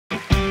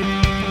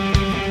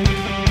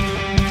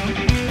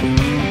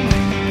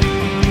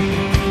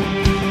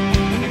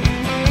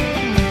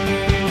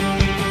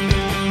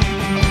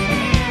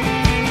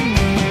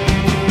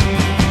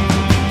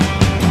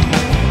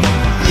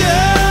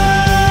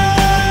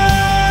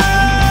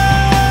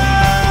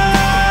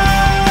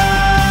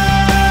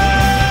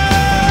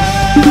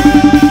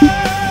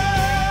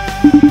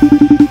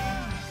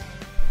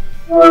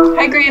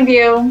Hi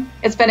Grandview.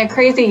 It's been a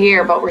crazy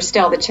year, but we're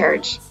still the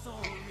church.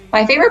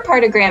 My favorite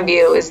part of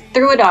Grandview is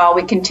through it all,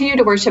 we continue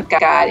to worship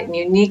God in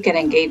unique and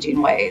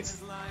engaging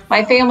ways.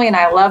 My family and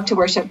I love to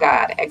worship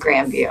God at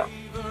Grandview.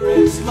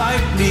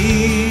 Like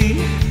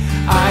me,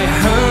 I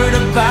heard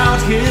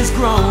about his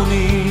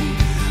groaning,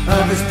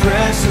 of his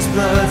precious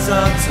blood's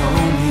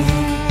atoning.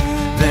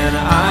 Then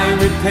I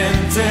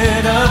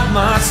repented of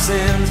my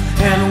sins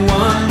and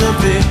won the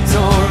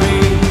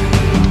victory.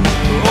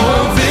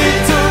 Oh,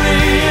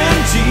 victory in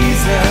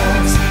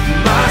Jesus,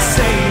 my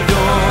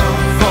Savior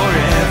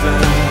forever.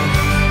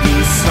 He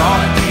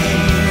sought me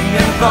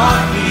and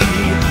bought me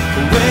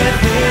with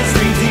his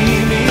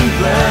redeeming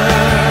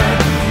blood.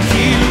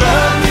 He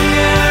loved me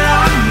and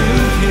I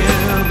knew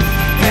him,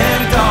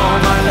 and all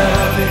my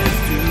love is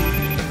due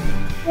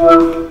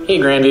him. Hey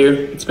Grandview,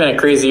 it's been a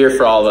crazy year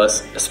for all of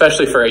us,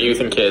 especially for our youth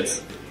and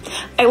kids.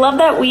 I love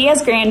that we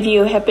as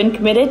Grandview have been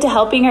committed to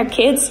helping our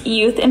kids,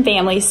 youth, and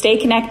families stay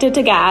connected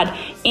to God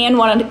and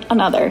one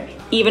another,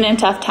 even in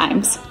tough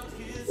times.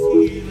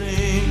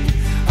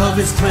 Of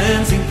his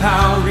cleansing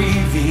power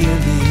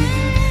revealing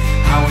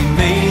how he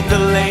made the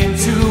lame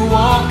to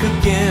walk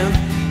again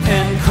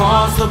and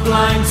caused the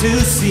blind to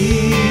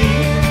see.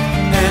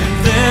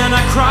 And then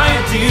I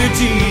cried, dear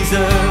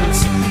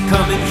Jesus,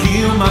 come and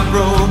heal my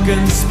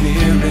broken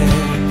spirit.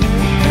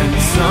 And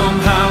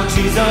somehow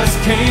Jesus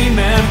came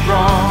and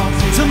brought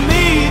to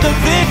me the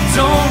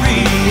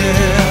victory.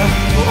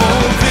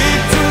 Oh,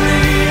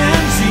 victory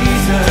in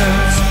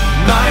Jesus,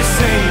 my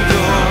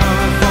Savior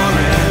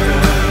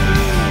forever.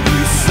 He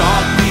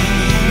sought me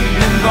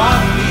and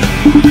bought me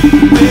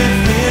with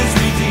his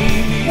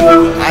redeeming.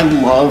 I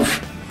love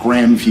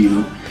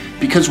Grandview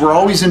because we're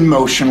always in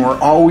motion, we're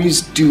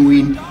always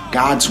doing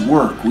God's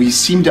work. We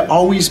seem to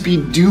always be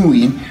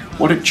doing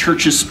what a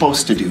church is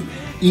supposed to do,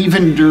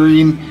 even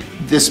during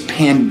this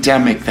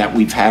pandemic that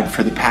we've had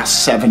for the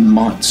past 7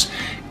 months.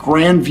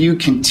 Grandview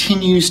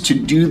continues to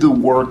do the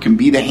work and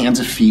be the hands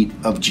and feet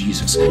of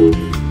Jesus.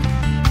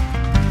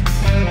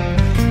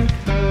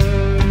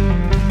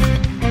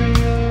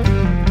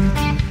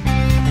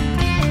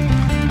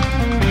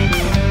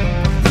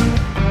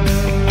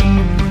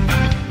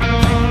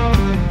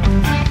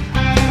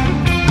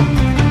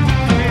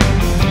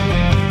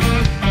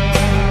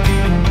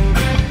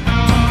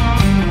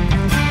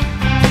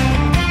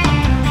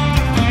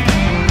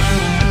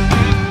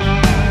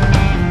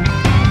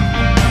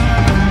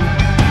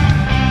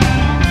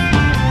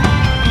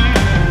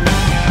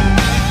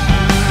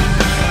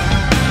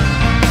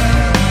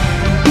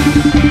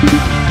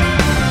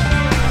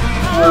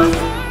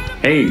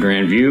 Hey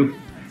Grandview,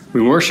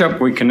 we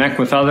worship, we connect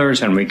with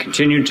others, and we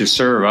continue to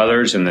serve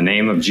others in the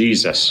name of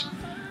Jesus.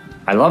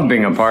 I love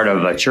being a part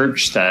of a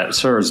church that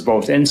serves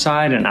both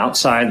inside and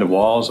outside the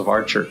walls of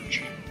our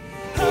church.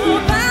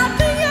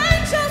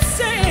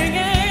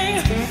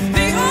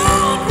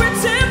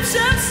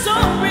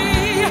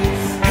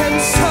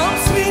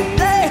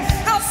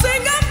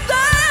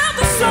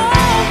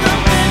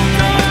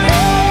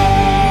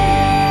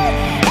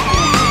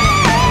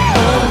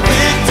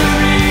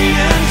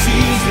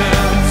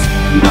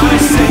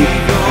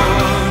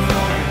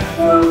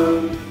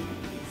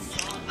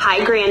 Hi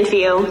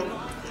Grandview.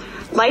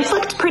 Life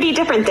looked pretty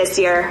different this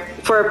year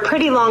for a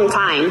pretty long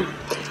time,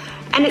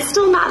 and it's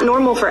still not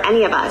normal for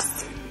any of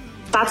us.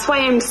 That's why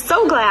I'm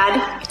so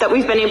glad that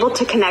we've been able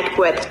to connect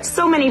with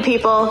so many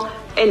people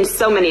in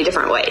so many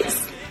different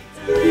ways.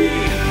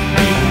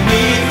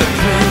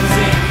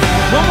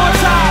 One more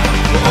time.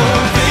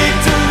 Oh,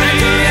 victory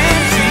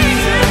in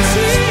Jesus,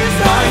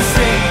 my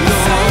Savior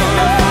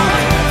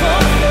forever.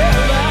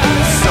 He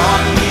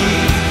sought me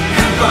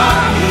and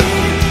bought me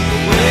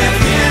with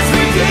his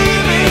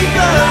redeeming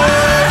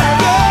blood.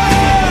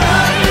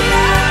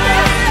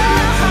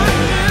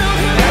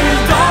 And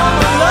all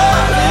my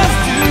love is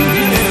due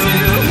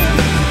him.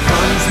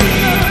 Plunge me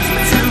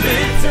to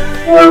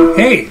victory.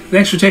 Hey,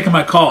 thanks for taking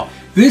my call.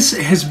 This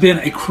has been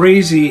a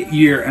crazy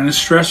year and a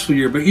stressful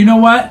year, but you know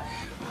what?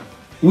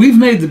 We've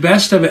made the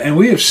best of it, and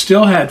we have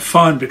still had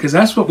fun, because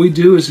that's what we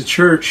do as a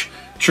church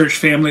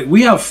family.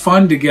 We have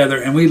fun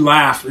together and we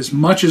laugh as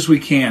much as we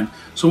can.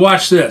 So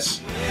watch this.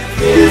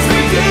 His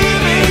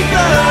redeeming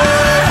blood.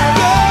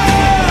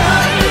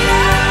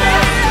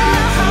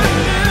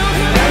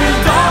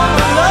 And all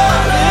my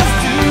love is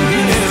due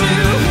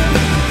him.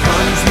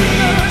 Plunge me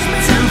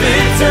to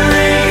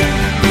victory.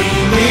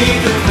 Bring me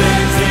the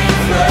cleansing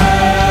flood.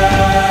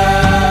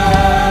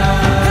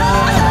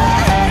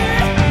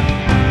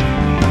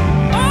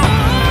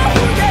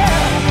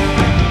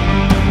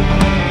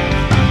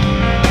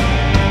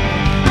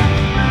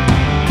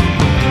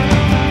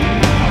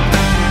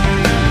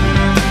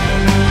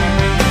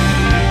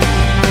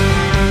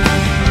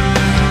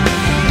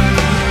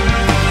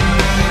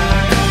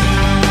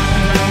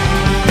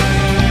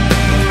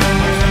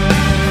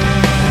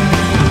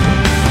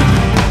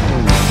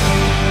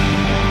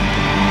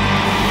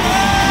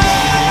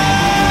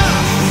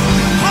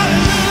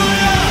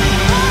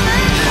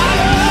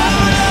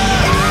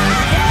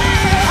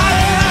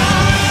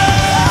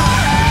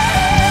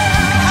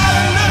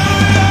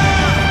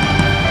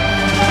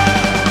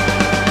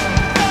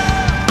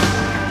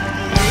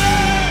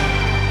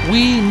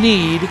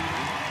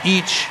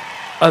 each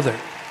other.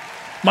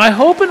 My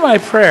hope and my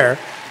prayer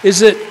is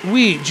that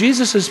we,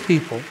 Jesus'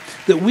 people,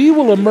 that we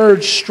will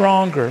emerge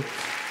stronger